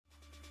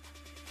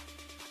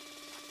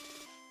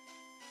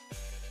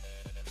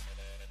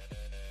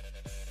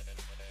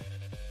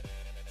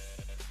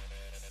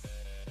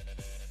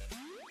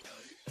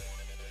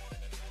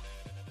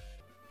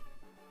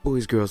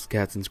Boys, girls,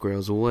 cats, and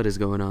squirrels, what is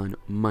going on?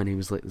 My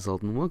name is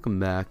SlightliSalted, and welcome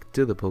back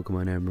to the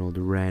Pokemon Emerald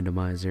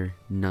Randomizer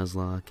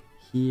Nuzlocke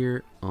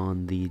here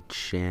on the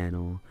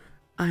channel.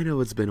 I know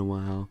it's been a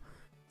while,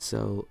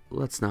 so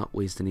let's not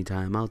waste any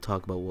time. I'll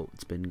talk about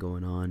what's been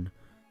going on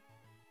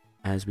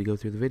as we go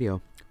through the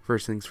video.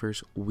 First things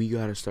first, we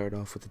gotta start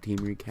off with the team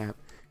recap,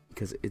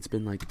 because it's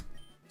been like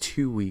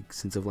 2 weeks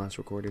since I've last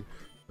recorded,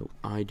 so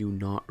I do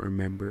not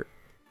remember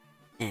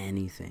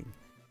anything.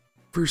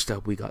 First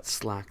up, we got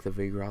Slack the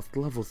Vigoroth,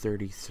 level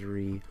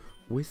 33,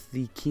 with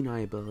the Keen Eye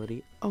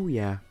ability. Oh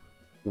yeah,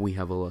 we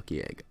have a lucky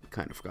egg.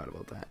 Kind of forgot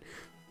about that.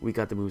 We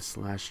got the move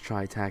Slash,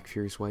 Tri-Attack,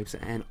 Fury Swipes,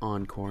 and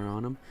Encore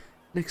on him.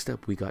 Next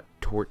up, we got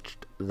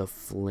Torched the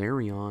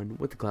Flareon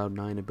with the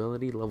Cloud9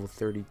 ability, level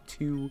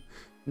 32.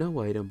 No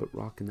item, but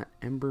rocking that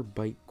Ember,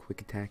 Bite,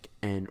 Quick Attack,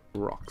 and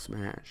Rock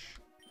Smash.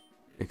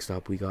 Next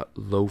up, we got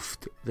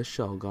Loafed the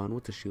Shelgon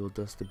with the Shield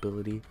Dust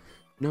ability.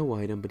 No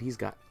item, but he's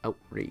got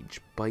Outrage,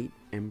 Bite,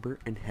 Ember,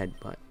 and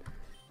Headbutt.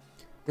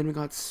 Then we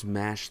got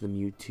Smash the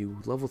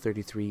Mewtwo, level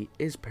 33,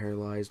 is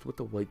paralyzed with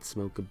the White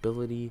Smoke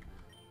ability.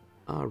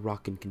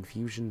 Rockin'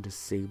 Confusion,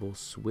 Disable,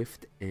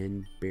 Swift,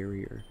 and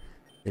Barrier.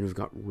 Then we've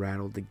got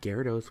Rattled the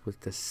Gyarados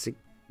with the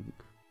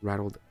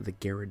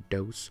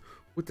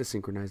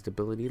synchronized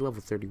ability,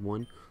 level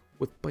 31,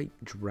 with Bite,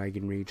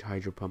 Dragon Rage,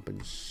 Hydro Pump,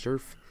 and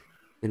Surf.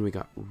 Then we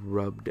got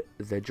Rubbed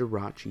the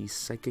Jirachi,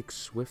 Psychic,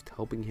 Swift,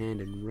 Helping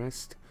Hand, and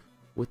Rest,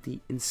 with the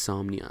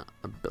Insomnia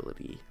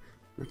ability.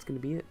 That's going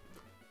to be it.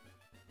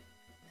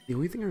 The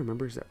only thing I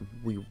remember is that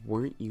we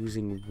weren't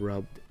using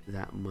Rubbed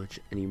that much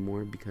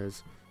anymore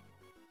because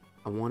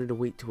I wanted to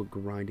wait to a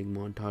grinding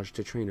montage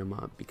to train him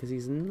up because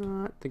he's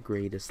not the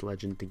greatest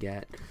legend to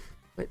get.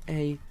 But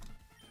hey,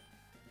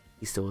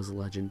 he still is a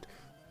legend.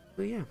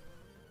 But yeah,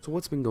 so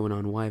what's been going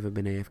on? Why have I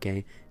been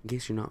AFK? In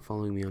case you're not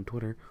following me on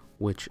Twitter,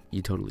 which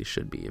you totally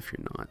should be if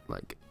you're not,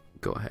 like,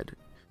 go ahead.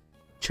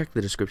 Check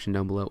the description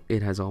down below.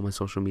 It has all my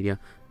social media,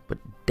 but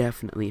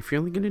definitely, if you're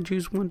only going to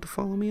choose one to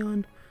follow me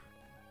on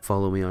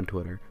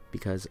Twitter,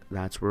 because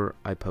that's where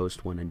I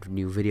post when a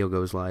new video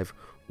goes live,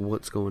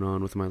 what's going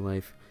on with my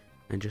life,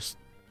 and just,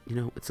 you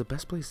know, it's the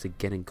best place to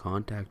get in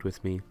contact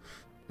with me.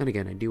 And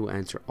again, I do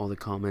answer all the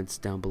comments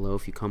down below.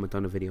 If you comment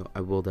on a video, I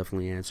will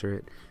definitely answer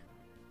it.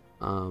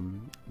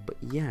 But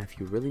yeah, if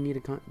you really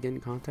need to get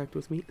in contact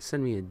with me,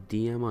 send me a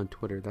DM on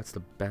Twitter. That's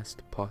the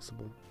best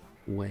possible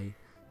way.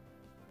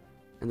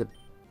 And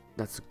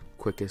that's the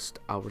quickest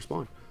I'll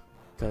respond,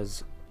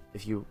 because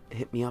if you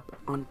hit me up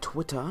on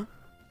Twitter,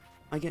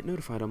 I get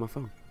notified on my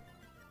phone.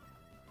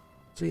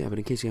 So yeah, but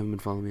in case you haven't been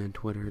following me on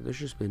Twitter, there's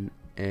just been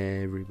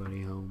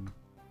everybody home,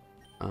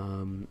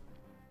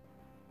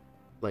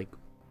 like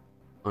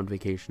on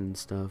vacation and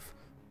stuff.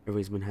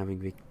 Everybody's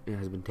been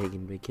has been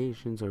taking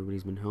vacations,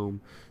 everybody's been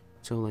home,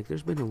 so like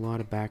there's been a lot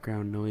of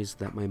background noise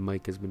that my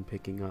mic has been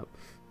picking up,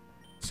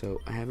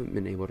 so I haven't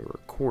been able to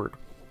record.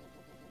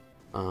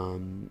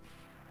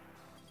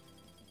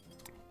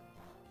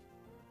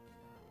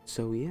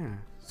 So yeah,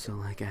 so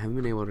like I haven't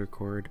been able to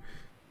record,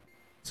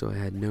 so I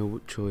had no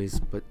choice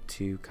but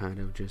to kind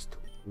of just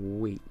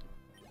wait.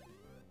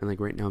 And like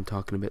right now I'm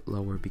talking a bit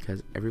lower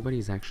because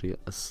everybody's actually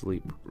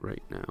asleep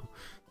right now,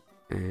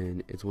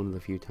 and it's one of the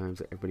few times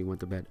that everybody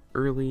went to bed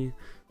early.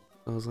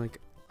 So I was like,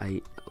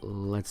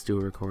 let's do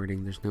a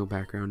recording. There's no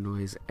background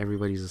noise,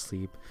 everybody's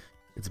asleep,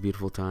 it's a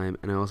beautiful time,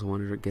 and I also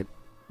wanted to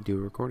do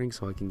a recording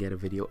so I can get a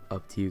video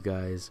up to you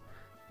guys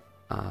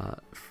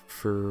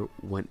for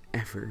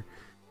whenever.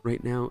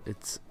 Right now,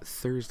 it's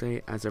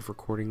Thursday as of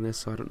recording this,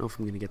 so I don't know if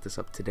I'm going to get this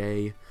up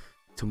today,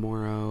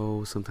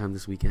 tomorrow, sometime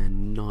this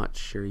weekend, not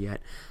sure yet.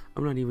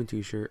 I'm not even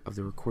too sure of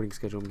the recording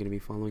schedule I'm going to be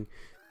following,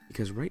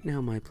 because right now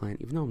my plan,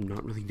 even though I'm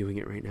not really doing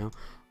it right now,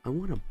 I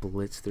want to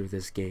blitz through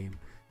this game.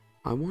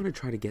 I want to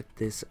try to get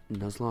this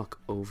Nuzlocke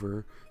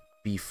over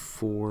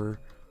before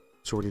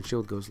Sword and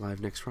Shield goes live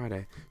next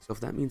Friday. So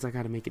if that means I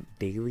got to make it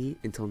daily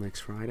until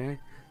next Friday,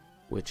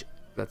 which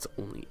that's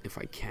only if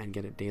I can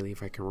get it daily,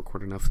 if I can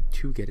record enough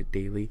to get it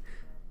daily,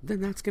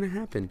 then that's gonna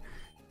happen.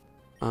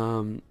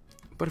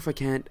 But if I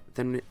can't,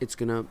 then it's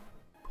gonna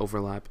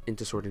overlap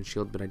into Sword and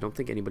Shield, but I don't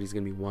think anybody's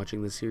gonna be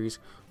watching this series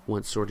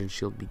once Sword and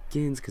Shield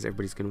begins, because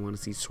everybody's gonna want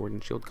to see Sword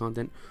and Shield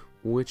content,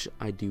 which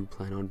I do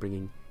plan on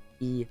bringing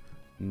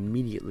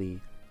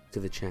immediately to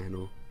the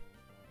channel.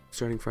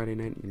 Starting Friday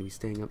night, I'm gonna be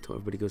staying up till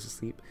everybody goes to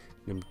sleep,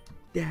 and I'm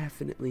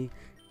definitely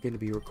gonna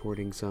be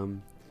recording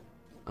some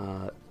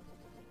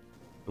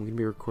I'm going to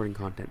be recording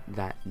content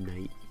that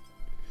night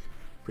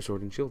for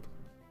Sword and Shield.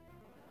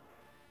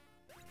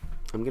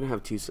 I'm going to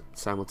have 2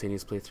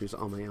 simultaneous playthroughs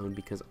on my own,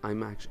 because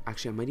I'm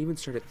actually I might even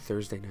start it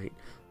Thursday night.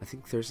 I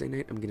think Thursday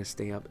night I'm going to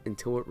stay up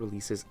until it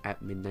releases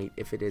at midnight,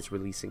 if it is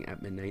releasing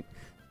at midnight,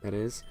 that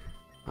is.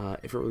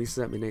 If it releases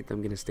at midnight, then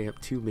I'm going to stay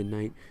up to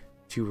midnight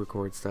to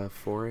record stuff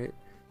for it.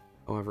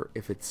 However,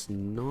 if it's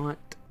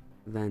not,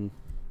 then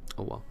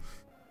oh well.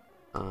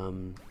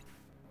 Then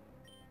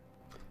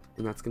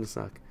that's going to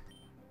suck.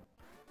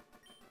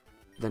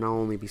 Then I'll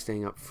only be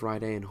staying up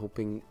Friday and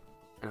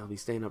I'll be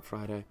staying up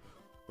Friday,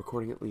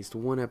 recording at least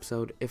one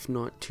episode, if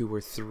not 2 or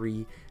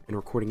 3, and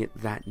recording it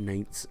that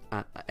night,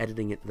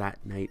 editing it that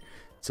night,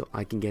 so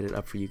I can get it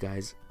up for you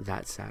guys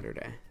that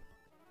Saturday,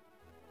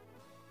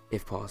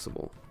 if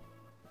possible.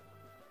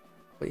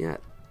 But yeah,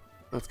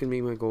 that's gonna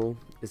be my goal,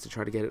 is to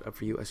try to get it up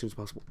for you as soon as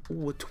possible.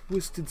 Oh, a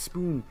twisted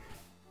spoon!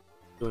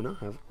 Do I not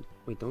have?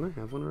 Wait, don't I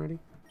have one already?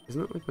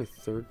 Isn't that like my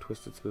 3rd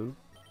twisted spoon?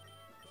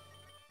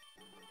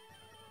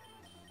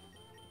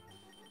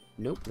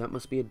 Nope, that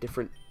must be a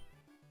different.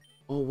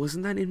 Oh,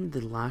 wasn't that in the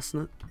last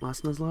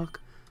Nuzlocke?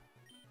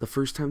 The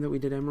first time that we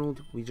did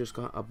Emerald, we just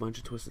got a bunch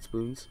of twisted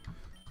spoons.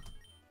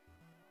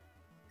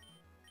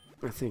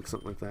 I think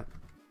something like that.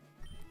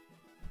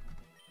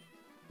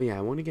 But yeah,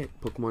 I want to get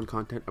Pokemon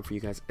content up for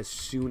you guys as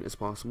soon as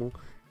possible.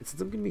 And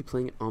since I'm gonna be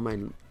playing it on my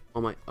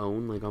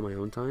own, like on my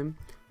own time,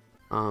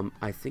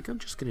 I think I'm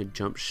just gonna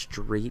jump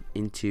straight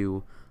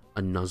into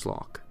a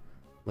Nuzlocke.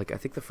 Like, I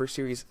think the first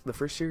series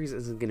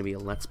isn't gonna be a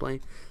Let's Play.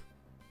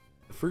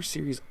 The first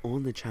series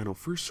on the channel,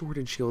 first Sword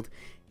and Shield,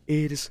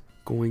 it is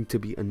going to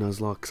be a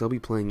Nuzlocke, because I'll be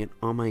playing it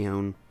on my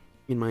own,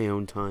 in my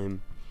own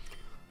time,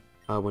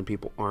 when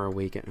people are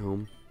awake at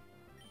home.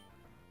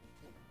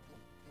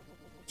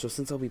 So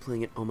since I'll be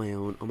playing it on my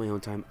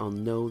own time, I'll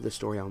know the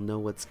story, I'll know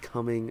what's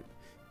coming.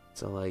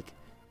 So like,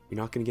 you're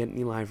not gonna get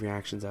any live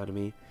reactions out of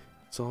me.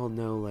 So I'll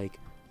know, like,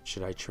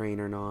 should I train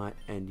or not?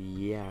 And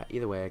yeah,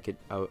 either way,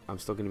 I'm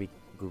still gonna be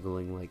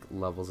Googling like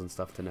levels and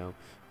stuff to know,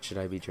 should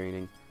I be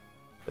training?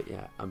 But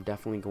yeah, I'm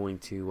definitely going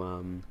to,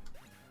 I'm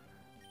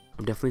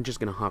definitely just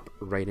going to hop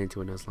right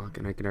into a Nuzlocke,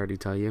 and I can already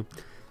tell you,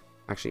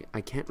 actually, I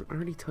can't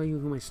already tell you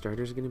who my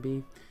starters are going to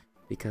be,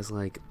 because,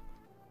 like,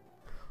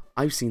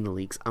 I've seen the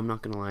leaks, I'm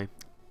not going to lie.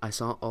 I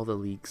saw all the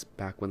leaks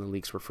back when the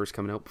leaks were first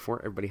coming out, before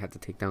everybody had to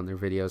take down their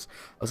videos.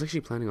 I was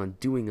actually planning on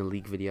doing a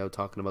leak video,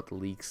 talking about the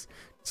leaks,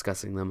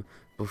 discussing them,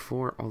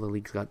 before all the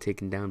leaks got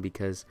taken down,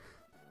 because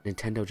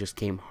Nintendo just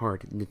came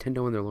hard.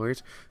 Nintendo and their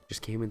lawyers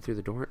just came in through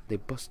the door, they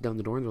busted down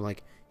the door, and they're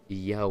like,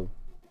 yo,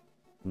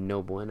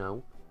 no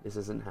bueno, this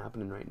isn't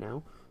happening right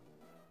now.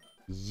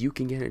 You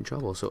can get in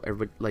trouble. So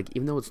everybody, like,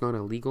 even though it's not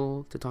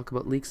illegal to talk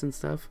about leaks and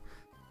stuff,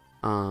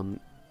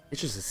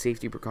 it's just a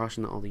safety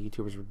precaution that all the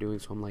YouTubers were doing.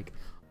 So I'm like,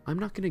 I'm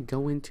not gonna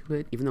go into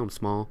it, even though I'm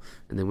small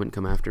and they wouldn't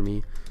come after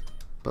me.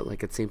 But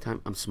like, at the same time,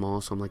 I'm small,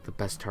 so I'm like the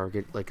best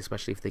target. Like,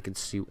 especially if they can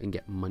sue and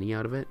get money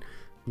out of it,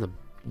 I'm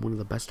one of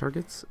the best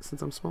targets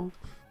since I'm small.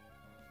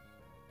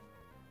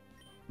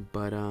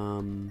 But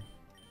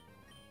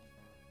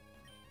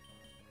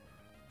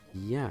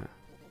yeah,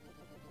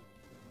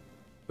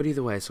 but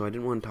either way, so I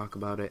didn't want to talk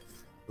about it,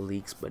 the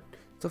leaks, but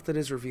stuff that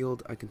is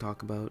revealed I can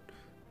talk about.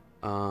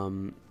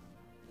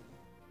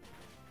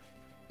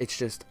 It's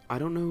just, I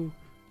don't know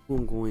who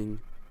I'm going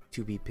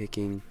to be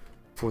picking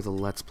for the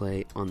Let's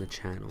Play on the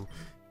channel.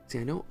 See,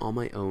 I know on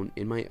my own,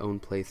 in my own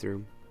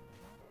playthrough,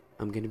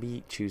 I'm going to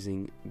be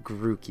choosing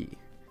Grookey.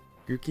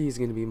 Grookey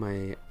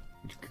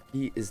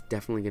is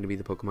definitely going to be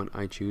the Pokemon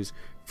I choose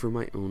for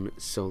my own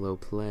solo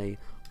play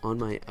on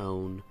my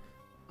own.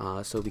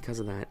 So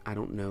because of that, I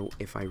don't know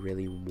if I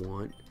really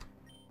want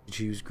to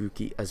choose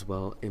Grookey as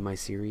well in my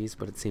series,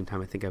 but at the same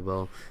time I think I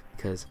will,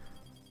 because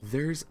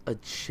there's a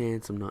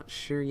chance, I'm not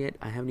sure yet,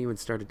 I haven't even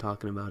started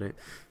talking about it,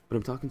 but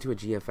I'm talking to a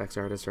GFX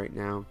artist right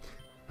now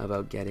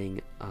about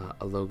getting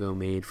a logo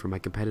made for my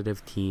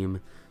competitive team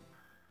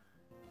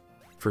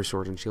for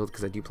Sword and Shield,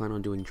 because I do plan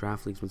on doing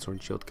draft leagues when Sword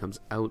and Shield comes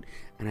out,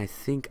 and I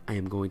think I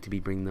am going to be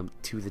bringing them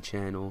to the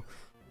channel.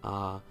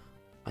 I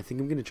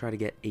think I'm going to try to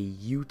get a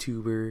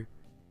YouTuber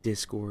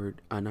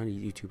Discord, not a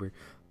YouTuber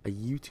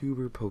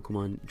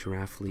Pokemon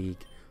draft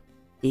league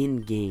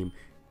in game,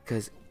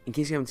 because in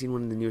case you haven't seen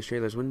one of the newest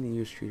trailers, one of the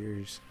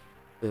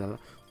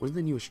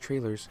newest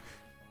trailers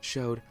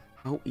showed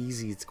how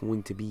easy it's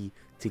going to be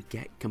to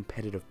get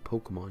competitive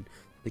Pokemon.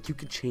 Like, you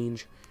could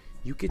change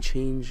your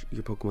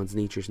Pokemon's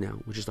natures now,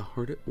 which is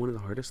one of the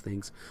hardest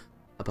things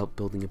about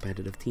building a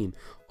competitive team.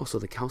 Also,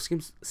 the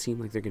calciums seem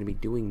like they're going to be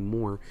doing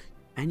more,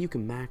 and you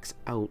can max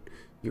out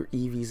your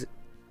EVs.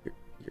 Your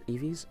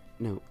EVs?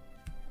 No,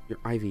 your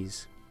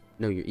IVs.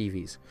 No, your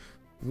EVs.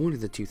 One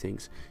of the two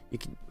things. You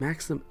can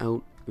max them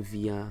out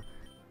via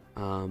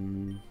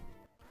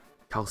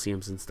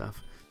calciums and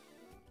stuff.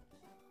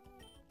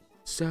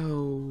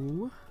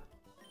 So,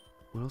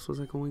 what else was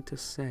I going to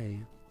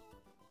say?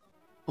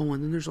 Oh,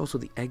 and then there's also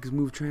the eggs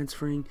move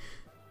transferring.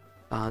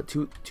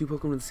 Two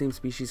Pokemon of the same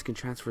species can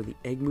transfer the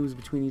egg moves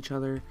between each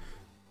other.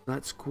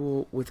 That's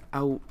cool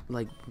without,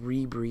 like,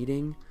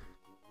 rebreeding.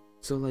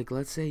 So, like,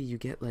 let's say you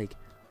get, like,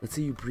 let's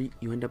say you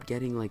end up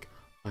getting, like,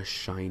 a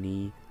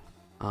shiny,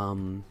 I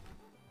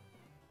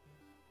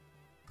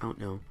don't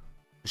know,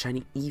 a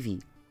shiny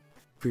Eevee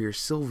for your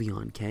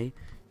Sylveon, okay?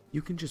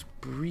 You can just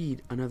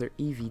breed another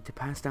Eevee to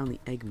pass down the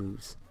egg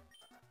moves.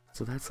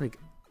 So that's, like,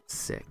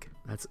 sick.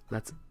 That's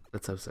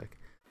so sick.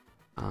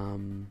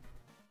 But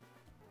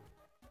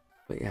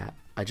yeah,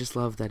 I just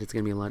love that it's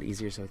gonna be a lot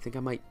easier. So I think I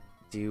might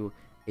do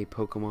a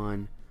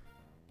Pokemon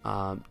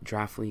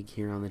draft league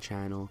here on the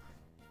channel,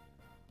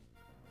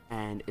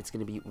 and it's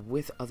gonna be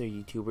with other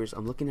YouTubers.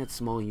 I'm looking at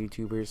small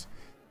YouTubers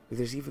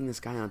There's even this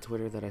guy on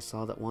Twitter that I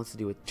saw that wants to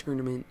do a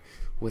tournament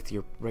with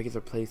your regular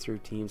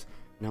playthrough teams,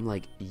 and I'm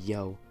like,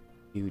 yo,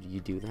 dude,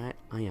 you do that?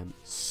 I am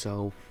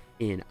so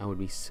in. I would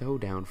be so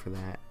down for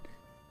that.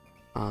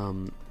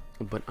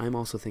 But I'm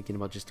also thinking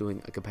about just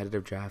doing a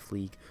competitive draft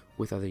league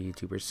with other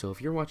YouTubers. So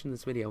if you're watching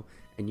this video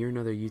and you're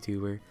another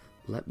YouTuber,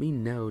 let me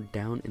know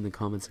down in the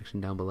comment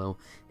section down below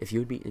if you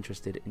would be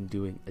interested in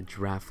doing a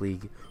draft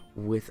league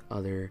with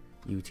other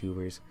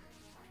YouTubers.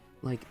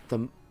 Like,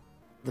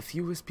 the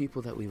fewest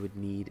people that we would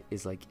need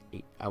is like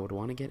 8. I would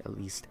want to get at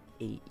least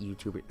 8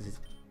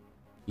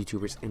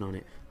 YouTubers in on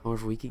it.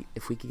 However,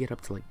 if we could get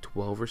up to like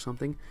 12 or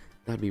something,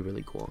 that'd be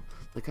really cool.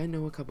 Like, I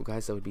know a couple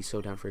guys that would be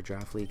so down for a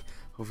draft league.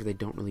 However, they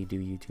don't really do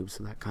YouTube,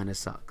 so that kind of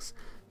sucks.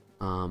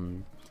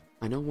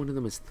 I know one of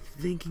them is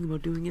thinking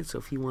about doing it, so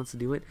if he wants to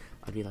do it,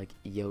 I'd be like,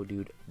 yo,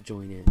 dude,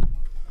 join in.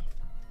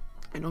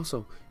 And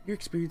also, your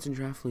experience in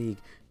draft league,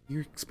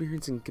 your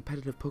experience in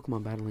competitive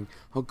Pokemon battling,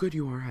 how good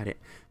you are at it,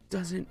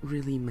 doesn't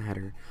really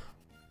matter.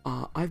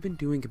 I've been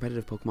doing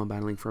competitive Pokemon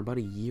battling for about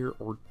a year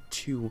or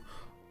 2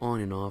 on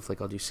and off.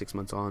 Like, I'll do 6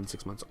 months on,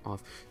 6 months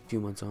off, 2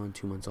 months on,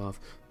 2 months off,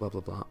 blah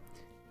blah blah.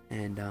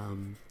 And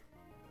I'm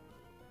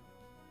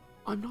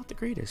not the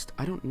greatest.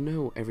 I don't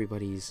know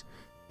everybody's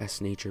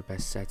best nature,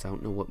 best sets. I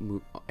don't know what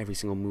every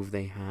single move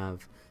they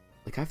have.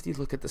 Like, I have to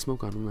look at the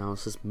smoke on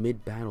analysis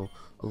mid-battle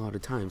a lot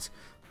of times.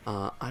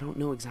 I don't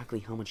know exactly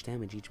how much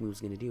damage each move is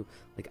going to do.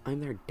 Like,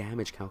 I'm there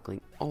damage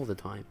calculating all the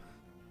time.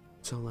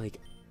 So, like,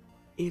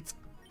 it's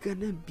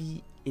gonna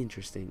be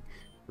interesting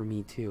for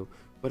me too.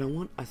 But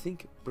I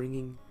think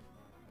bringing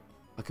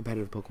a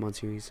competitive Pokemon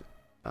series,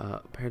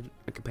 a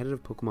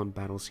competitive Pokemon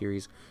battle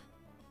series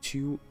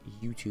to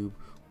YouTube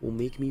will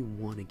make me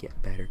want to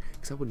get better,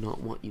 because I would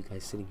not want you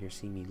guys sitting here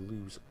seeing me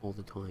lose all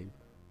the time.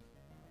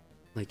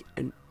 Like,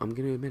 and I'm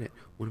gonna admit it,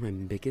 one of my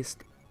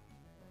biggest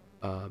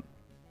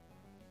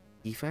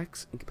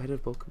defects in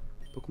competitive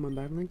Pokemon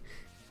battling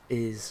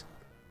is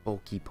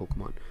bulky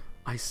Pokemon.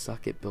 I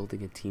suck at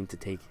building a team to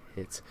take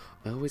hits.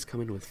 I always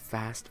come in with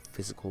fast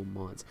physical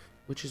mons,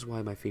 which is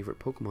why my favorite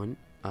Pokemon,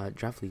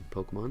 draft league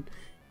Pokemon,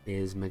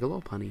 is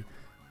Megalopunny.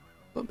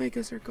 But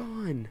Megas are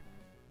gone,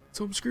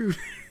 so I'm screwed.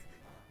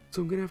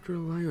 So I'm gonna have to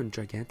rely on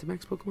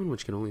Gigantamax Pokemon,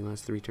 which can only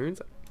last 3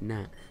 turns.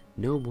 Nah,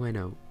 no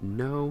bueno,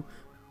 no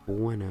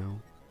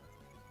bueno.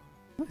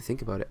 Now I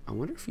think about it, I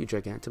wonder if you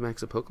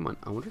Gigantamax a Pokemon,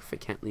 I wonder if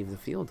it can't leave the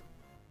field.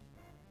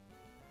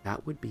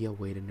 That would be a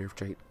way to nerf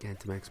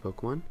Gigantamax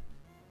Pokemon.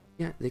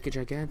 Yeah, they could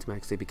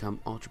Gigantamax, they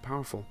become ultra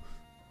powerful.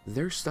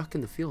 They're stuck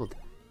in the field.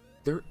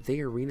 They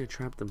arena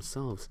trap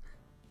themselves.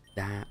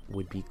 That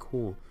would be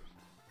cool.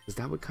 Because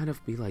that would kind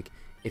of be like,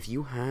 if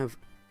you have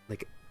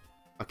like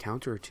a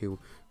counter or 2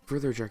 for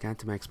their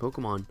Gigantamax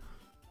Pokemon,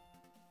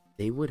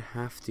 they would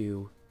have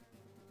to,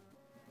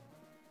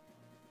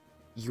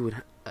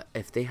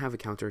 if they have a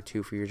counter or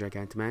 2 for your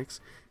Gigantamax,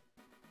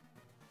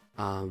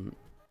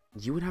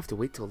 you would have to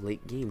wait till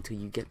late game till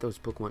you get those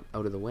Pokemon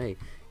out of the way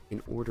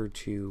in order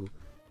to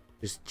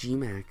just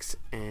G-Max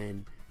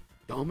and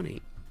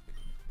dominate.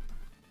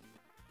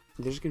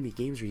 There's going to be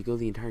games where you go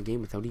the entire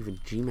game without even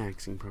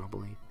G-Maxing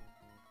probably,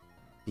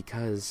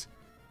 because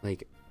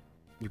like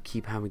you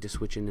keep having to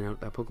switch in and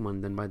out that Pokemon,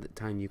 and then by the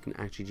time you can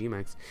actually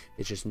G-Max,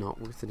 it's just not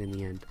worth it in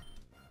the end.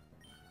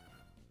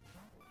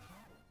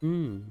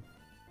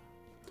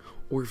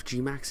 Or if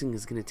G-Maxing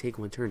is going to take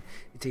 1 turn,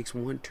 it takes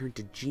 1 turn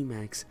to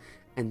G-Max,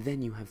 and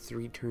then you have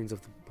 3 turns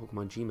of the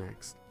Pokemon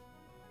G-Max.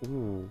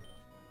 Ooh,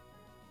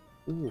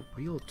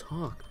 real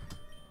talk.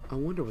 I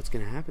wonder what's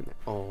gonna happen there.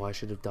 Oh, I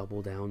should have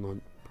doubled down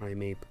on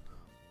Primeape.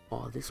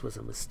 Oh, this was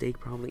a mistake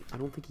probably. I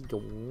don't think he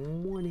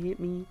can one-hit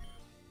me.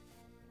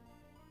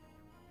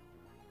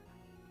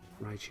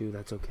 Raichu,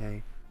 that's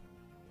okay.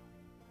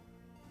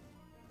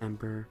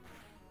 Ember.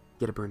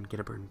 Get a burn, get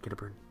a burn, get a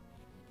burn.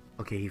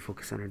 Okay, he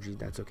focused energy,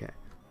 that's okay.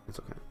 That's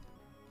okay.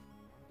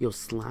 Yo,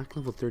 Slack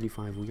level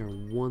 35, we are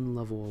 1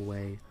 level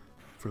away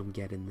from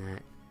getting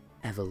that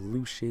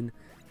evolution.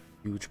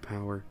 Huge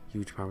power,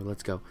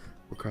 let's go.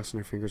 We're crossing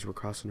our fingers, we're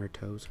crossing our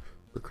toes,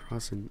 we're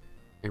crossing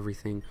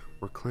everything,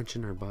 we're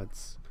clenching our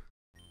butts.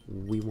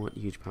 We want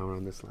huge power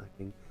on this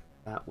lacking.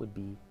 That would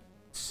be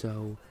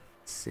so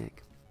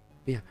sick.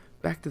 But yeah,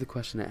 back to the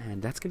question at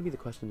hand. That's gonna be the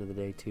question of the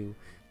day too.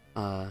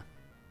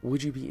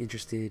 Would you be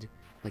interested,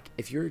 like,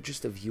 if you're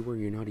just a viewer,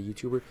 you're not a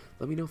YouTuber,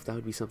 let me know if that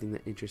would be something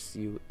that interests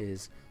you,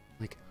 is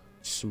like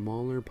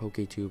smaller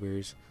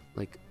PokeTubers,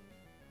 like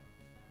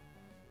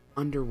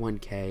under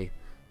 1K,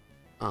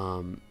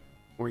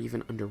 or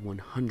even under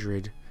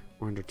 100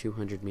 or under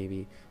 200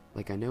 maybe.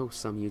 Like, I know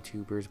some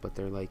YouTubers, but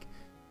they're like,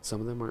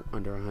 some of them are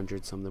under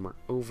 100, some of them are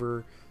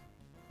over,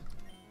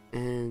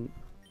 and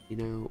you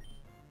know,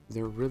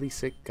 they're really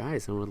sick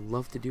guys, and I would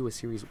love to do a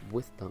series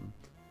with them.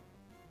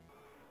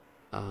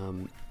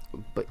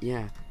 But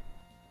yeah,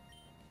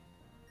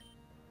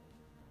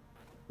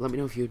 let me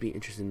know if you would be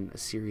interested in a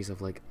series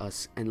of like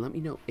us, and let me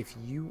know if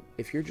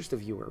you're just a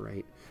viewer,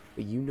 right,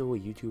 but you know a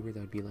YouTuber that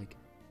would be like,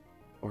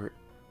 or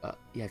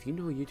yeah, if you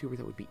know a YouTuber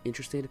that would be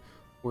interested,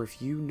 or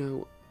if you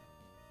know,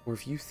 or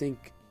if you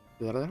think,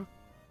 apparently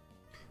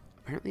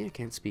apparently I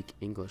can't speak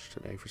English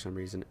today for some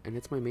reason, and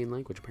it's my main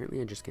language. Apparently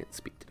I just can't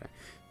speak today.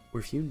 Or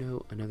if you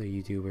know another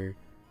YouTuber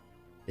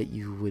that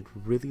you would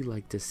really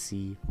like to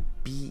see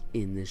be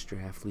in this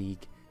draft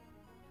league,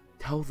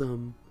 tell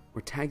them or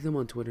tag them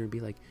on Twitter and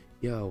be like,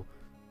 yo,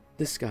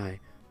 this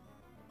guy,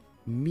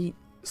 meet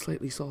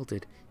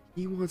SlightliSalted.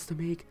 He wants to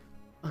make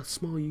a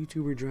small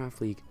YouTuber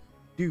draft league.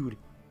 Dude,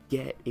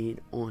 get in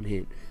on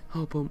it.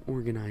 Help him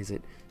organize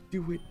it.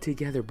 Do it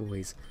together,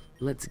 boys.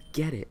 Let's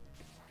get it.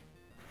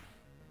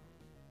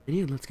 And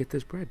yeah, let's get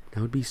this bread.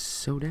 I would be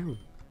so down.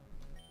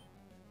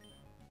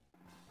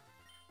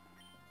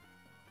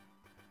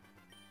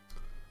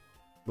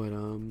 But,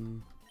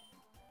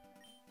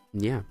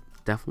 yeah,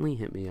 definitely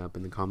hit me up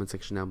in the comment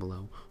section down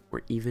below,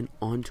 or even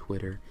on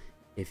Twitter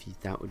if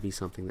that would be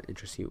something that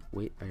interests you.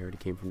 Wait, I already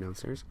came from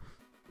downstairs.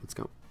 Let's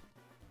go.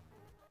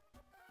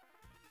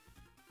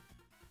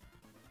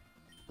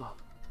 Oh,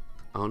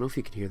 I don't know if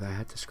you can hear that. I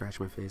had to scratch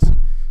my face.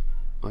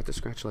 I had to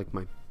scratch, like,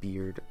 my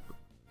beard.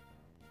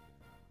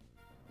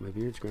 My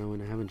beard's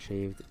growing. I haven't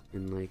shaved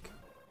in, like,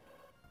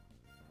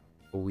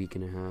 a week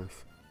and a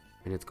half.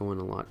 And it's going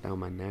a lot down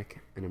my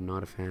neck, and I'm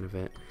not a fan of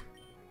it.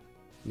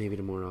 Maybe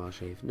tomorrow I'll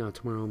shave. No,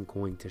 tomorrow I'm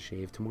going to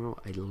shave. Tomorrow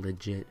I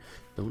legit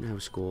don't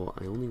have school.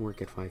 I only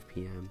work at 5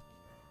 p.m.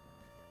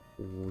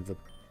 The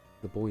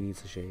boy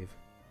needs to shave.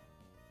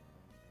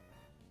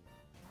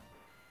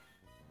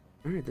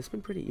 Alright, this has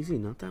been pretty easy.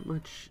 Not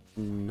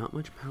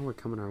much power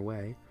coming our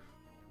way.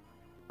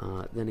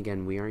 Then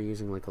again, we are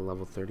using like a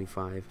level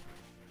 35.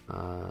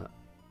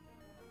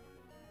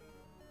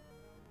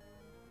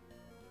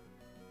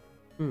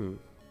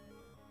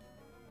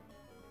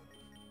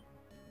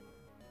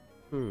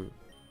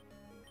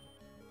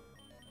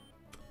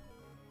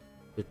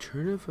 The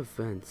turn of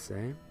events,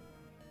 eh?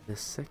 The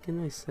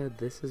second I said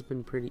this has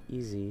been pretty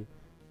easy.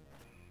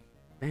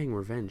 Bang,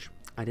 revenge.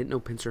 I didn't know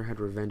Pinsir had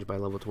revenge by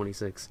level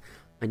 26.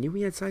 I knew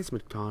he had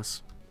seismic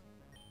toss.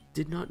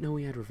 Did not know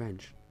he had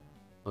revenge.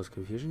 Oh, is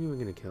confusion you were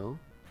gonna kill?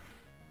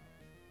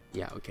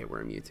 Yeah, okay,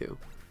 we're immune too.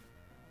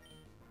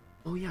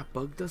 Oh yeah,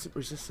 bug doesn't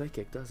resist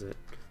psychic, does it?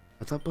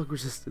 I thought bug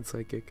resisted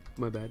psychic.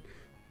 My bad.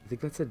 I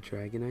think that said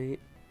Dragonite.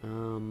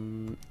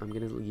 I'm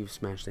gonna leave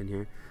Smashed in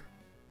here.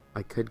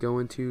 I could go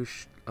into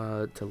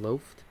to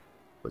Loafed,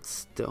 but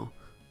still,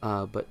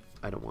 but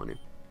I don't want to.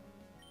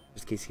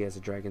 Just in case he has a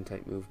dragon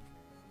type move.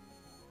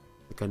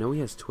 Like, I know he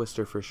has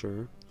Twister for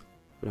sure,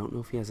 but I don't know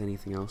if he has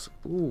anything else.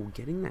 Ooh,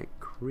 getting that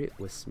crit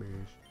with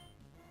Smash.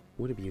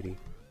 What a beauty.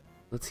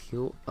 Let's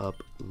heal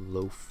up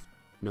Loaf,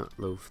 not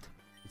Loafed.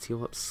 Let's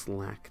heal up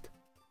Slacked.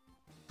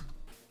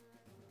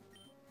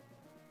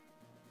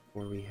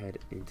 Before we head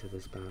into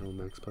this battle,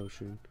 Max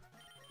Potion.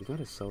 We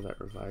gotta sell that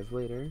revive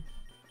later.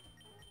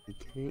 We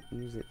can't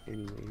use it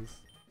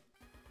anyways.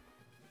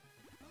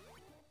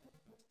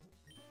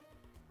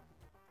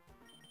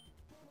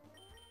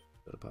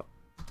 Go to pop.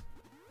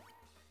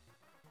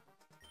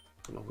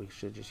 Oh, we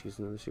should just use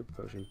another super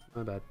potion.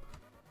 My bad.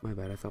 My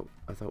bad. I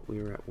thought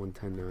we were at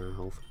 110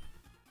 health.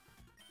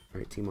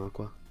 Alright, Team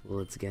Aqua.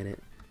 Let's get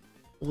it.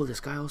 Oh, this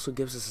guy also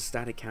gives us a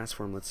static cast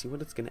form. Let's see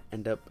what it's gonna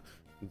end up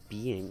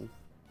being.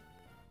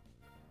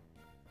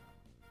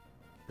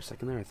 For a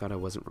second there, I thought I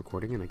wasn't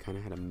recording, and I kind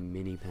of had a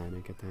mini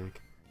panic attack.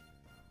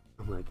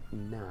 I'm like,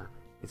 nah.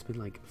 It's been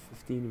like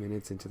 15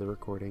 minutes into the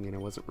recording, and I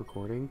wasn't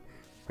recording.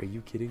 Are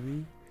you kidding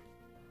me?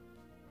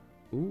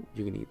 Ooh,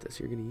 you're gonna eat this.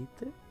 You're gonna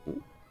eat it.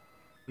 Ooh.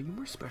 Are you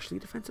more specially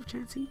defensive,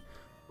 Chansey?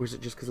 Or is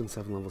it just because I'm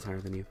 7 levels higher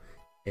than you?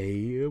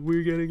 Hey,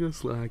 we're getting a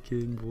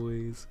slacking,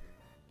 boys.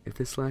 If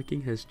this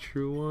slacking has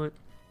true want,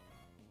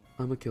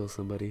 I'ma kill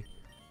somebody.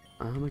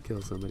 I'ma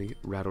kill somebody.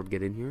 Rattled,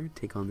 get in here.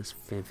 Take on this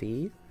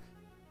Fifi.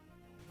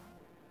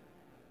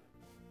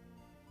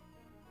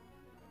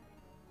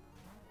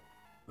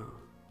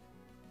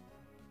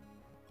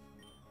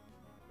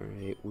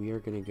 Alright, we are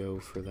gonna go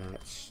for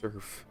that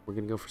Surf. We're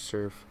gonna go for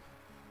Surf.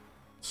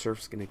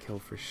 Surf's gonna kill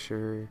for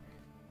sure,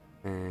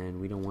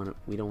 and we don't want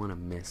to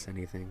miss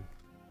anything.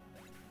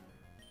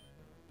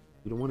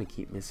 We don't want to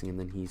keep missing, and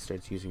then he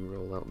starts using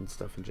rollout and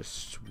stuff and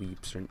just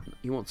sweeps. Or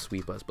he won't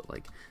sweep us, but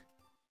like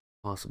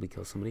possibly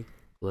kill somebody.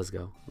 Let's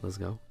go. Let's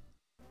go.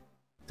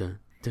 Dun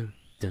dun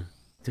dun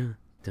dun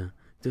dun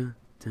dun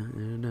dun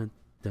dun dun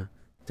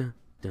dun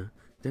dun dun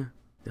dun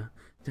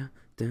dun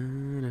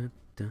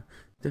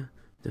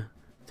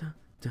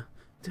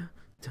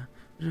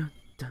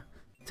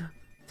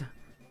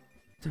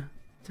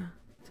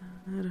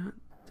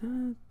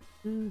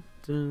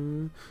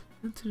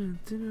dun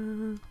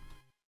dun.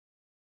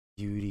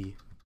 Beauty.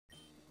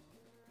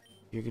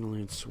 You're gonna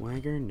learn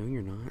swagger? No,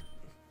 you're not.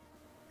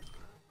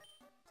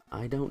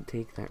 I don't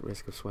take that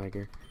risk of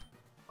swagger.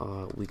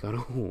 We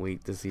gotta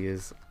wait to see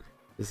his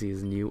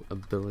new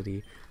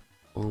ability.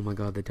 Oh my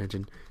god, the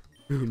tension.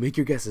 Make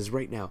your guesses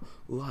right now,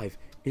 live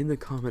in the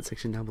comment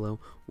section down below.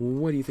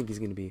 What do you think he's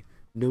gonna be?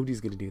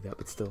 Nobody's gonna do that,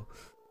 but still.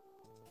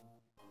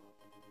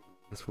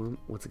 As for him,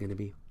 what's it gonna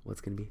be?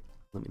 What's it gonna be?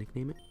 Let me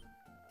nickname it.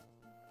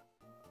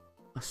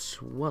 A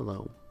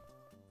Swallow.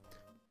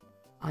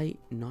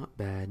 Not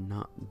bad,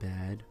 not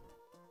bad.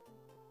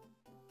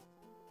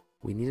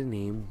 We need a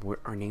name where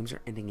our names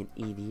are ending in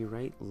ED,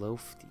 right?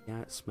 Loafed,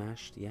 yeah.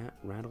 Smashed, yeah.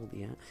 Rattled,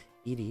 yeah.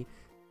 ED.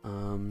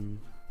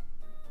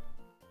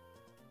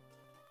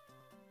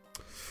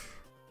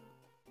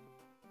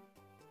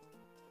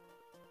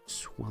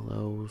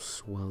 Swallow.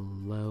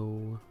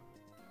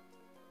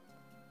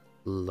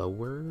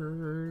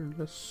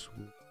 Lowered.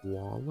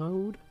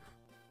 Swallowed.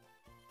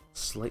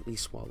 Slightly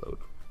swallowed.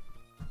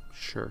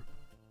 Sure.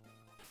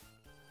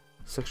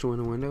 Sexual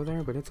innuendo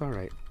there, but it's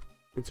alright.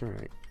 It's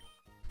alright.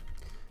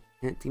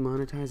 Can't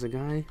demonetize a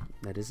guy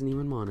that isn't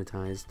even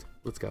monetized.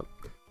 Let's go.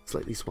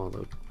 Slightly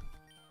swallowed.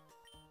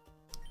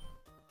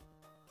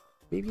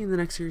 Maybe in the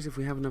next series, if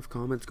we have enough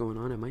comments going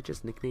on, I might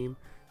just nickname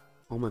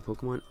all my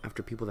Pokemon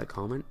after people that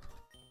comment.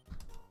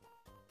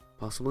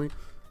 Possibly.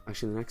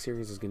 Actually, the next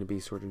series is going to be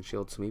Sword and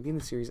Shield, so maybe in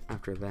the series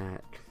after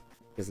that.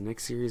 Because the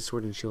next series,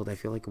 Sword and Shield, I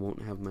feel like it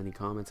won't have many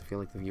comments. I feel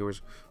like the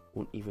viewers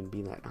won't even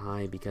be that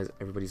high because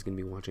everybody's going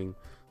to be watching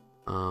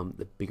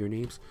the bigger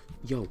names.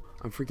 Yo,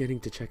 I'm forgetting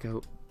to check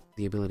out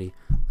the ability.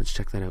 Let's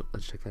check that out.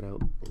 Let's check that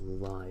out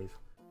live.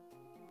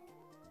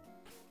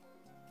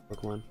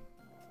 Pokemon.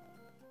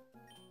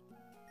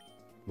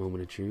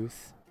 Moment of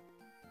truth.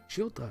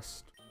 Shield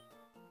Dust.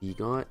 You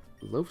got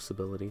Loaf's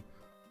ability.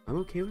 I'm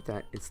okay with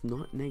that. It's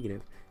not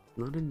negative.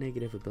 Not a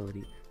negative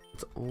ability.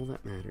 It's all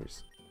that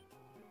matters.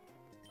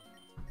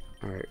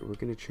 Alright, we're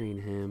going to train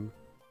him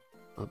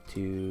up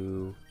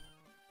to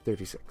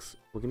 36.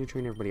 We're going to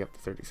train everybody up to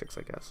 36,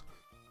 I guess.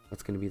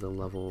 That's going to be the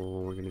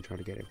level we're going to try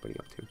to get everybody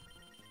up to.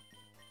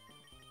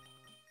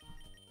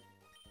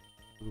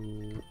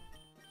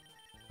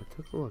 I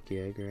took the lucky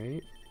egg,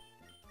 right?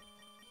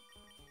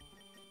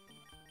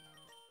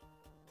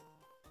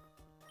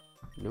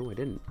 No, I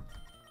didn't.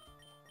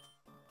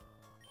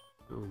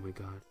 Oh my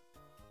god.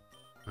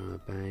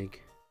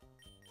 Bag.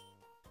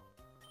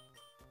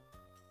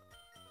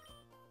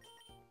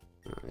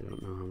 I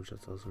don't know how much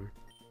that sells for.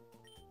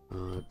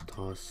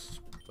 Toss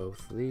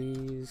both of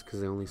these,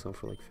 because they only sell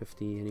for like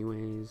 50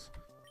 anyways.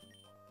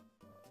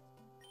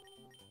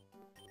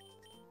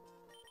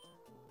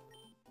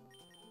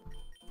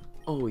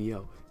 Oh,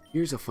 yo,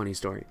 here's a funny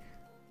story.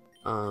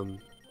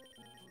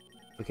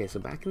 Okay, so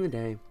back in the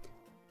day,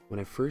 when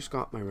I first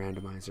got my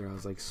randomizer, I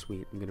was like,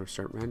 sweet, I'm gonna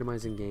start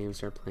randomizing games,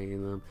 start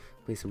playing them,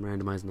 play some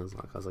randomized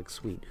Nuzlocke. I was like,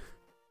 sweet.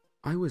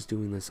 I was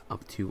doing this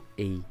up to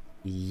a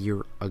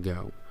year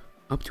ago.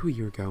 Up to a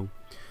year ago,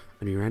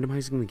 I'd be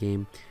randomizing the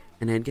game,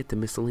 and I'd get to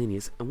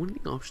miscellaneous. And one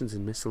of the options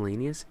in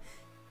miscellaneous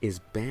is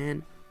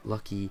ban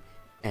lucky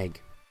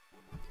egg.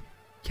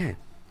 Okay.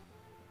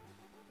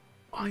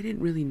 I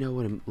didn't really know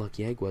what a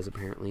lucky egg was,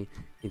 apparently,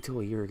 until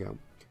a year ago.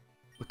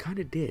 But kind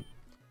of did.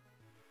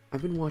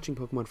 I've been watching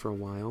Pokemon for a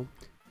while,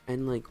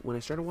 and like when I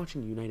started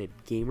watching United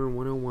Gamer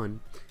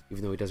 101,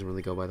 even though he doesn't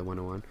really go by the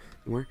 101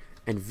 anymore,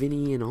 and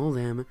Vinny and all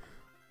them,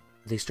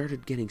 they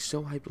started getting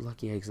so hyped with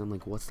lucky eggs. And I'm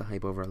like, what's the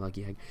hype over a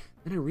lucky egg?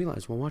 Then I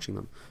realized while watching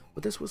them,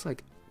 but this was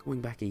like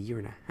going back a year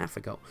and a half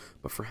ago.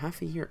 But for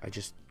half a year, I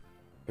just,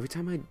 every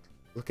time I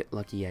look at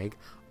lucky egg,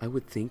 I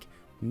would think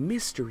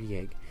mystery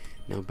egg.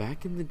 Now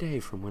back in the day,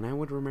 from when I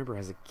would remember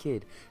as a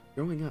kid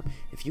growing up,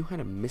 if you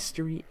had a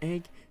mystery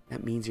egg,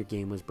 that means your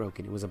game was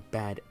broken. It was a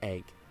bad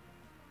egg.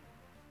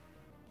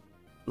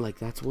 Like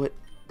that's what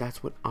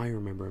I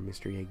remember a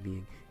mystery egg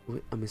being.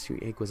 A mystery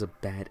egg was a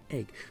bad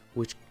egg,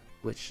 which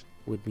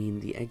would mean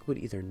the egg would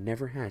either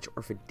never hatch, or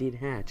if it did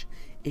hatch,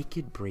 it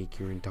could break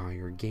your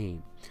entire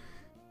game.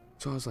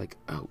 So I was like,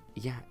 oh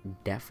yeah,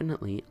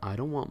 definitely, I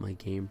don't want my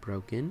game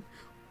broken.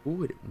 Who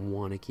would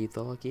want to keep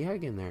the lucky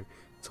egg in there?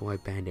 So I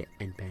banned it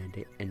and banned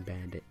it and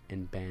banned it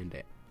and banned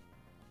it.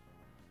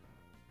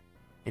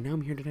 And now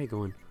I'm here today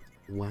going,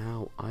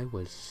 wow, I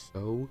was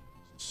so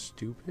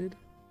stupid.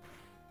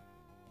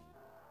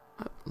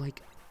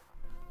 Like,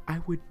 I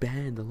would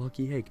ban the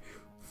lucky egg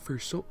for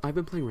I've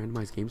been playing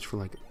randomized games for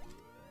like,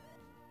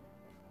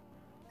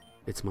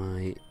 it's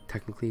my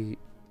technically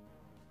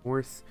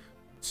 4th,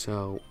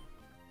 so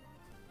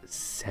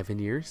 7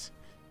 years.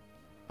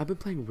 I've been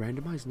playing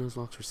randomized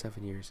Nuzlocke for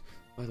 7 years.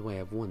 By the way,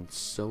 I've won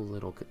so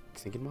little.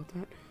 Thinking about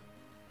that,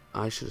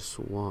 I should have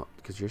swapped,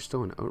 because you're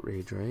still in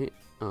Outrage, right?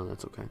 Oh,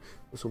 that's okay.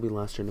 This will be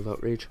last turn of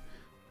Outrage.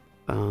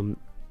 No,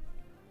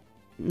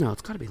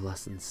 it's gotta be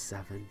less than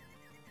 7.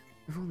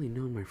 I've only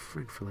known my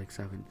friend for like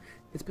 7.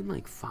 It's been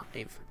like 5.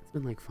 It's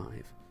been like 5.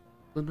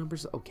 The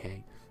number's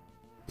okay.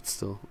 But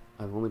still,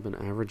 I've only been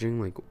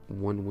averaging like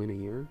 1 win a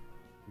year.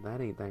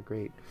 That ain't that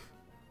great.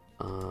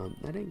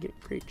 That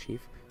ain't great,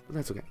 Chief. But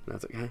that's okay.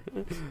 That's okay.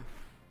 The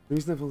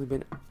reason I've only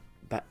been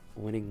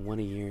winning 1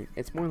 a year,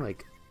 it's more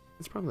like,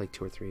 it's probably like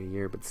 2 or 3 a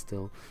year, but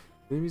still.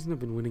 The reason I've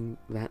been winning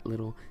that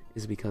little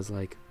is because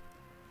like,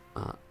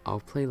 I'll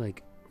play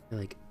like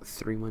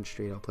 3 months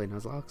straight. I'll play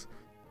Nuzlocke.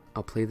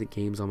 I'll play the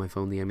games on my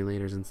phone, the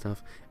emulators and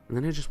stuff, and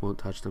then I just won't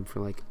touch them for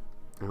like,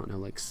 I don't know,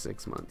 like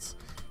 6 months.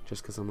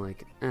 Just because I'm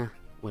like,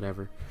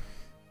 whatever.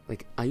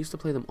 Like, I used to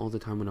play them all the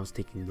time when I was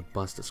taking the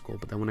bus to school,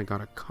 but then when I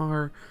got a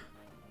car,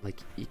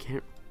 like, you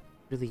can't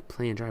really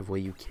play and drive. Well,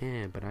 you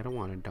can, but I don't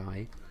want to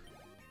die.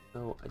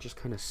 So I just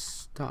kind of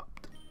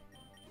stopped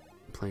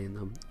playing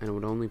them, and I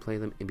would only play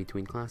them in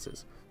between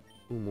classes.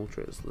 Ooh,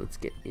 Moltres. Let's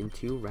get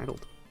into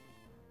Rattled.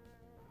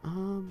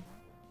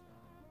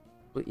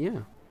 But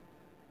yeah.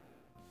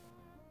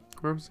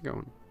 Where was it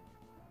going?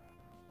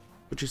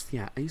 But just,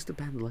 yeah, I used to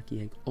ban the lucky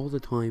egg all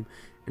the time,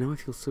 and now I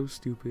feel so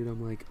stupid.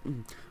 I'm like,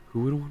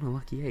 who would want a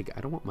lucky egg?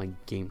 I don't want my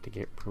game to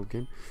get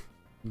broken.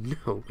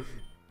 No.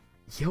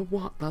 You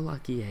want the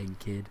lucky egg,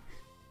 kid.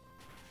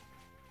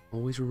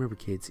 Always remember,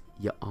 kids,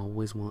 you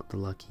always want the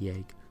lucky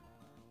egg.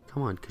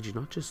 Come on, could you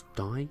not just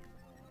die?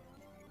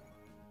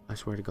 I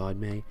swear to God,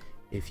 May,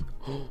 if you...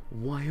 Oh,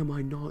 why am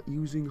I not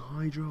using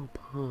Hydro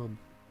Pump?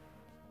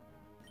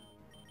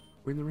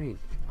 We're in the rain.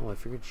 Oh, I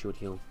figured she would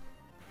heal.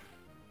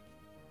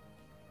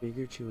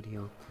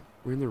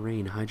 We're in the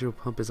rain. Hydro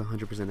Pump is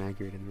 100%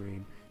 accurate in the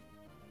rain.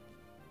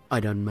 I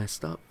done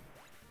messed up.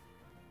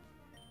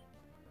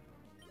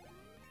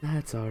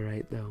 That's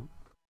alright, though.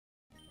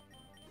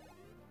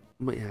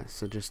 But yeah,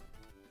 so just...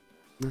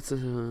 That's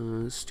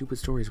stupid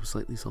stories with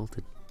Slightly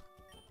Salted.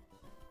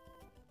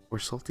 Or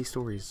salty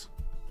stories.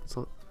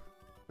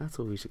 That's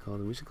what we should call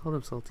them. We should call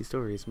them salty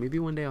stories. Maybe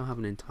one day I'll have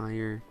an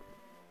entire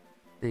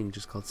thing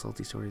just called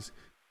salty stories.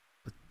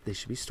 But they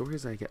should be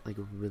stories I get like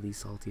really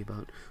salty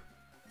about.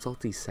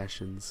 Salty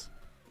sessions.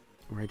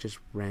 Where I just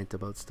rant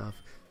about stuff.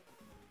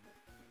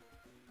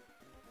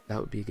 That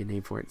would be a good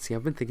name for it. See,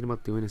 I've been thinking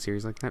about doing a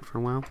series like that for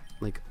a while.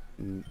 Like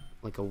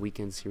a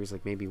weekend series,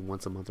 like maybe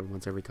once a month or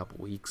once every couple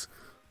weeks.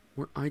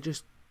 Where I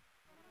just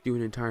do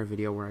an entire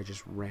video where I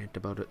just rant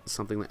about it,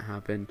 something that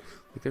happened.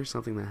 Like there's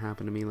something that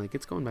happened to me, like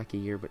it's going back a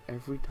year, but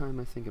every time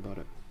I think about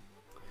it,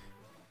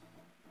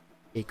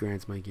 it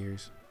grinds my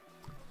gears.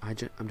 I'm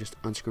just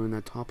unscrewing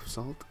that top of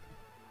salt,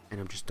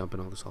 and I'm just dumping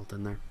all the salt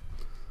in there.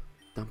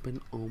 Dumping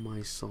all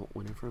my salt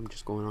whenever I'm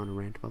just going on a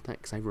rant about that,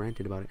 because I've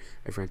ranted about it.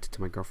 I've ranted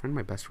to my girlfriend,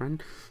 my best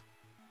friend,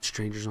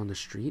 strangers on the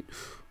street,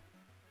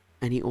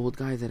 any old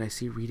guy that I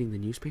see reading the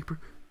newspaper.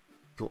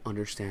 You'll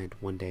understand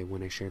one day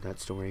when I share that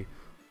story.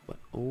 But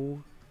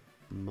oh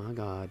my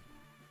God,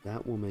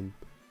 that woman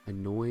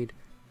annoyed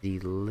the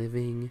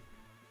living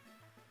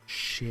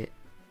shit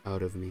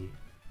out of me.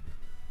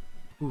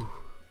 Whew.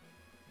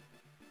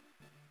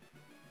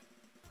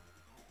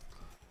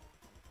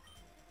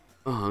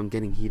 Oh, I'm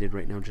getting heated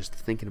right now just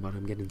thinking about it.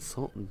 I'm getting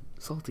salty.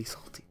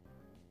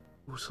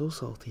 Oh, so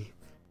salty.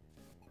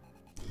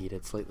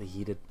 Heated, slightly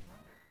heated.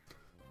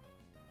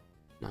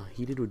 Nah,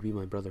 heated would be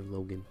my brother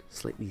Logan.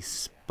 Slightly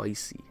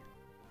spicy.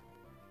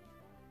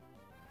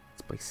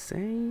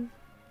 Spicy?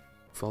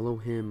 Follow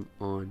him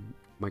on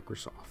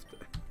Microsoft.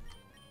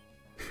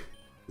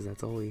 Because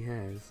that's all he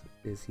has.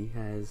 Is he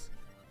has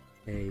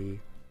a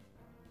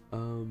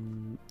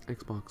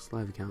Xbox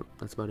Live account.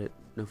 That's about it.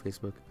 No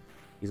Facebook.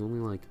 He's only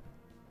like...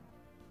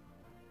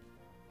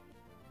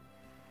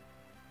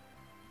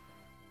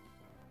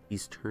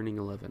 He's turning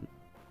 11.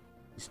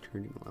 He's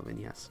turning 11,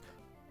 yes.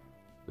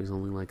 He's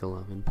only like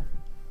 11.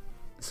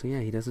 So yeah,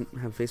 he doesn't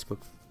have Facebook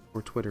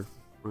or Twitter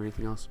or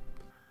anything else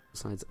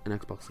besides an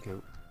Xbox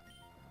account.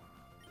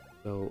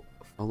 So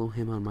follow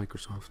him on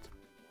Microsoft.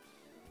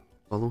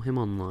 Follow him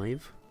on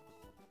Live.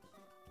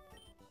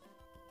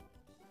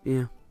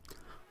 Yeah.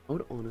 I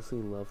would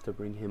honestly love to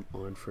bring him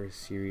on for a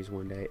series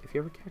one day. If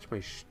you ever catch my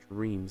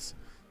streams,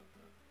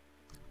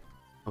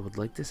 I would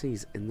like to say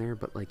he's in there,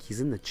 but like he's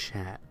in the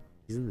chat.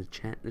 He's in the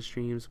chat in the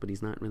streams, but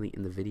he's not really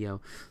in the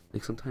video.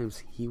 Like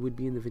sometimes he would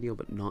be in the video,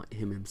 but not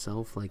him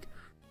himself. Like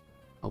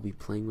I'll be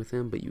playing with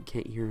him, but you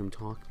can't hear him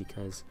talk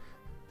because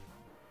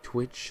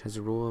Twitch has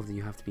a rule of that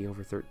you have to be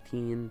over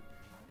 13.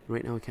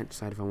 Right now I can't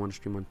decide if I want to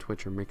stream on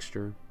Twitch or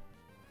Mixer.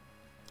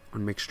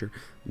 On Mixer.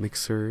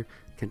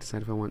 Can't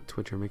decide if I want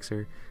Twitch or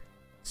Mixer.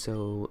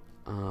 So,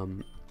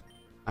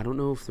 I don't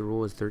know if the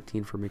rule is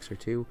 13 for Mixer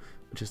too,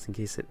 but just in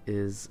case it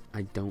is,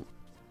 I don't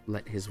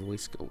let his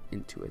voice go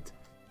into it.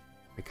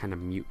 I kind of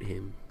mute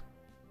him.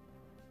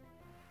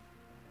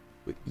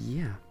 But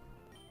yeah.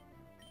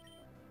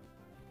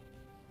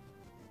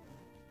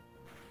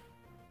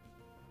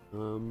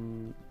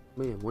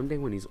 But yeah, one day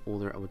when he's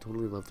older, I would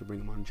totally love to bring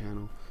him on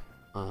channel.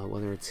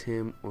 Whether it's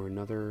him or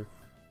another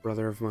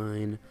brother of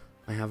mine.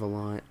 I have a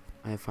lot.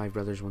 I have 5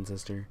 brothers, 1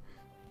 sister.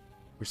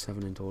 We're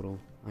 7 in total.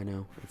 I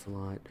know, it's a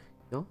lot.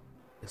 Yo,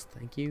 yes,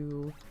 thank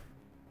you.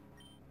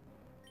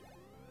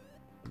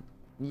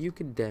 You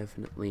could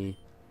definitely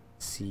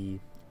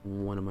see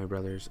one of my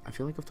brothers. I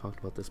feel like I've talked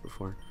about this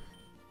before.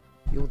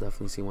 You'll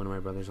definitely see one of my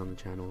brothers on the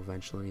channel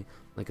eventually.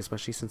 Like,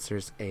 especially since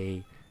there's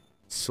a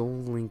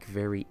Soul Link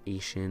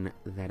variation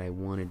that I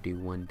want to do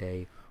one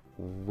day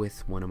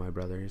with one of my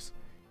brothers.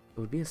 It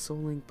would be a Soul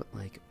Link, but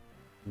like,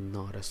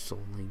 not a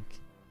Soul Link.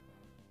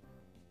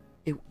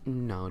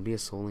 No, it'd be a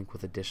Soul Link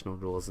with additional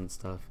rules and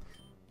stuff.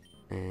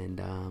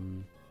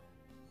 And,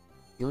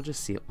 you'll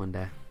just see it one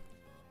day.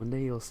 One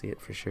day you'll see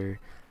it for sure.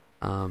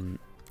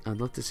 I'd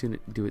love to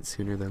do it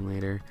sooner than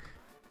later.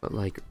 But,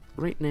 like,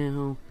 right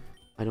now,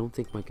 I don't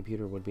think my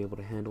computer would be able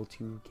to handle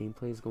 2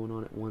 gameplays going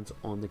on at once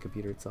on the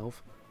computer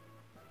itself.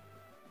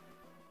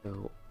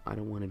 So, I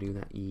don't want to do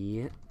that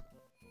yet.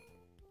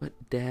 But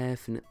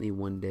definitely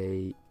one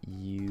day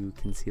you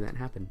can see that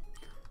happen.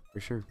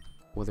 For sure.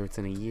 Whether it's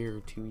in a year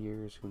or 2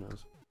 years, who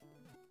knows?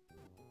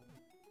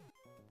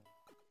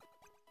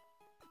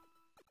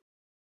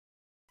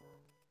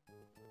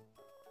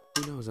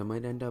 Who knows, I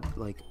might end up,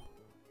 like,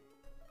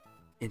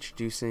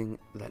 introducing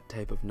that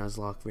type of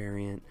Nuzlocke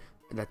variant,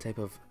 that type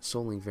of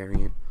Soul Link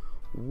variant,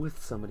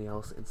 with somebody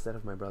else instead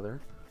of my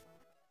brother.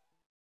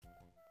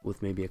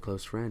 With maybe a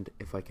close friend,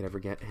 if I could ever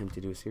get him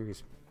to do a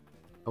series.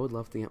 I would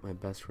love to get my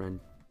best friend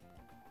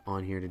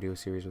on here to do a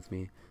series with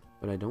me,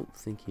 but I don't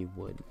think he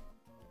would.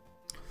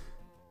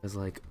 Because,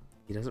 like,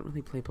 he doesn't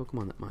really play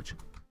Pokemon that much.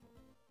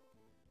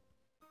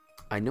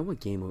 I know what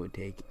game it would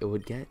take. It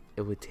would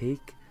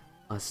take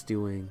us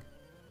doing,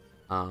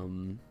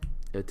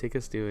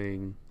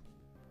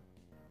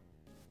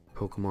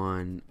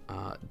 Pokemon,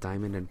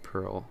 Diamond and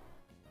Pearl.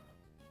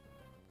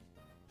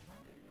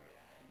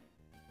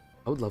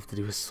 I would love to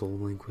do a Soul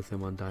Link with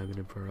him on Diamond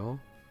and Pearl.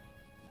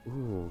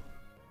 Ooh.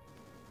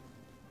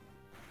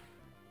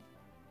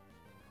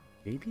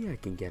 Maybe I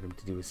can get him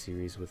to do a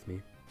series with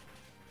me.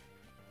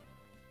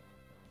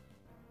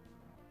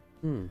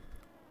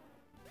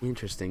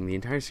 Interesting. The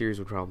entire series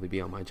would probably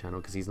be on my channel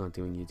because he's not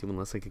doing YouTube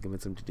unless I could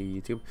convince him to do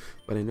YouTube.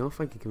 But I know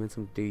if I could convince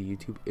him to do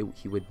YouTube,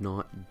 he would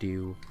not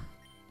do,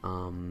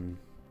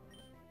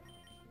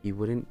 he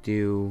wouldn't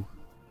do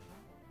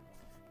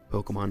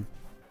Pokemon.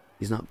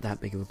 He's not that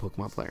big of a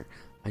Pokemon player.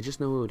 I just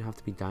know it would have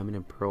to be Diamond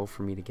and Pearl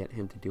for me to get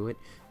him to do it,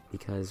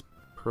 because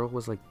Pearl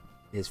was like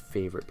his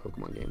favorite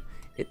Pokemon game.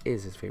 It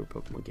is his favorite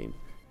Pokemon game.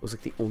 It was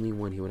like the only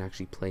one he would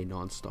actually play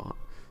non-stop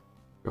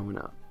growing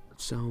up.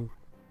 So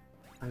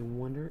I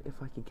wonder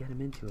if I could get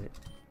him into it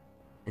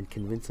and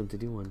convince him to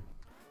do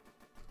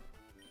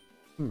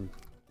one.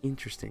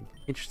 Interesting.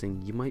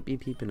 Interesting. You might be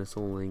peeping a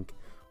Soul Link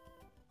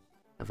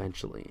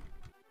eventually.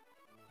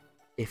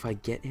 If I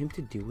get him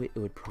to do it, it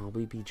would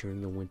probably be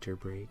during the winter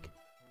break.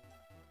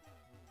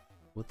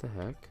 What the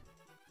heck?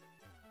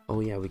 Oh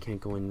yeah, we can't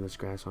go in this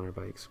grass on our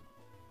bikes.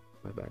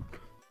 My bad.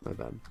 My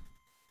bad.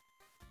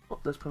 Well,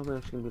 that's probably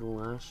actually going to be the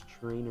last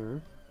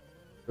trainer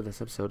for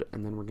this episode,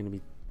 and then we're going to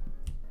be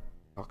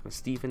talking to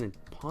Steven and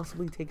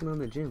possibly taking on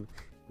the gym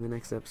in the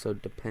next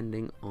episode,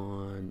 depending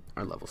on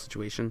our level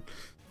situation.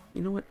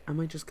 You know what? I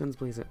might just guns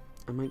blaze it.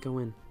 I might go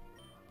in.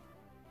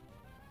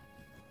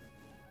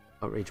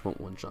 Outrage won't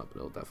one shot, but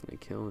it'll definitely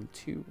kill in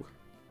 2.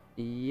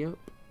 Yep.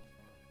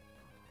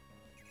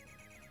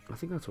 I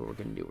think that's what we're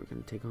going to do. We're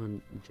going to take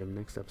on gym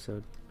next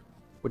episode.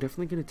 We're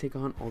definitely going to take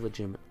on all the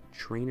gym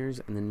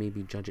trainers and then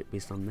maybe judge it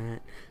based on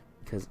that.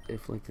 Because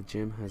if, like, the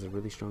gym has a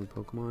really strong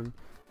Pokemon,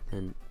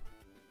 then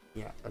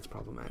yeah, that's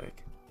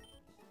problematic.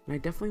 And I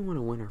definitely want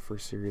to win our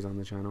first series on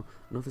the channel.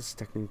 I know this is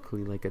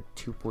technically like a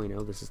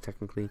 2.0. This is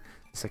technically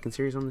the second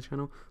series on the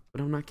channel,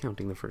 but I'm not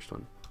counting the first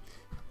one.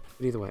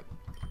 But either way,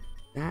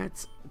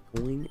 that's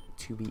going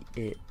to be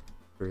it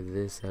for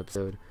this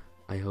episode.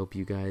 I hope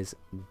you guys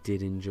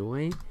did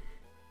enjoy,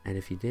 and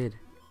if you did,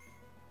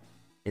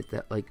 hit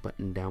that like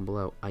button down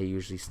below. I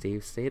usually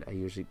save. I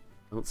usually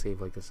don't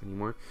save like this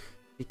anymore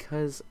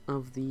because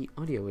of the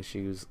audio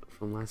issues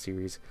from last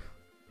series.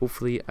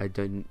 Hopefully I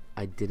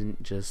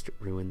didn't just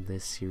ruin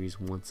this series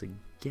once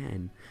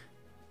again.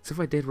 So if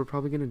I did, we're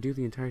probably going to do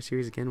the entire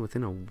series again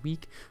within a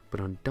week, but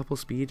on double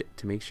speed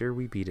to make sure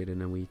we beat it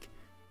in a week.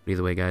 But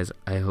either way, guys,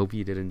 I hope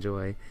you did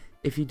enjoy.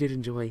 If you did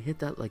enjoy, hit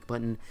that like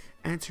button.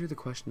 Answer the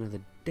question of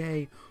the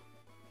day.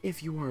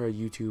 If you are a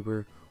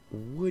YouTuber,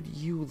 would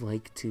you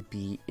like to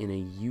be in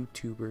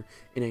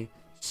a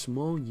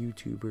small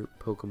YouTuber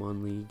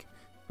Pokemon league,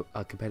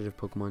 a competitive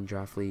Pokemon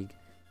draft league?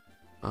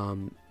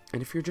 And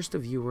if you're just a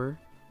viewer,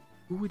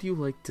 who would you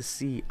like to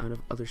see out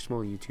of other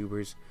small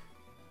YouTubers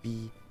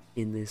be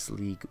in this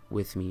league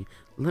with me?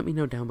 Let me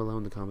know down below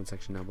in the comment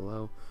section down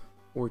below,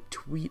 or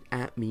tweet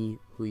at me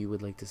who you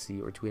would like to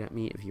see, or tweet at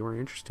me if you are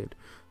interested.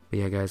 But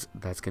yeah, guys,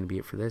 that's going to be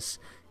it for this.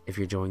 If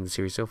you're enjoying the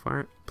series so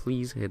far,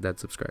 please hit that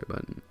subscribe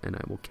button, and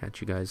I will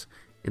catch you guys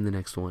in the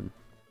next one.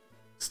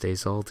 Stay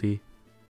salty.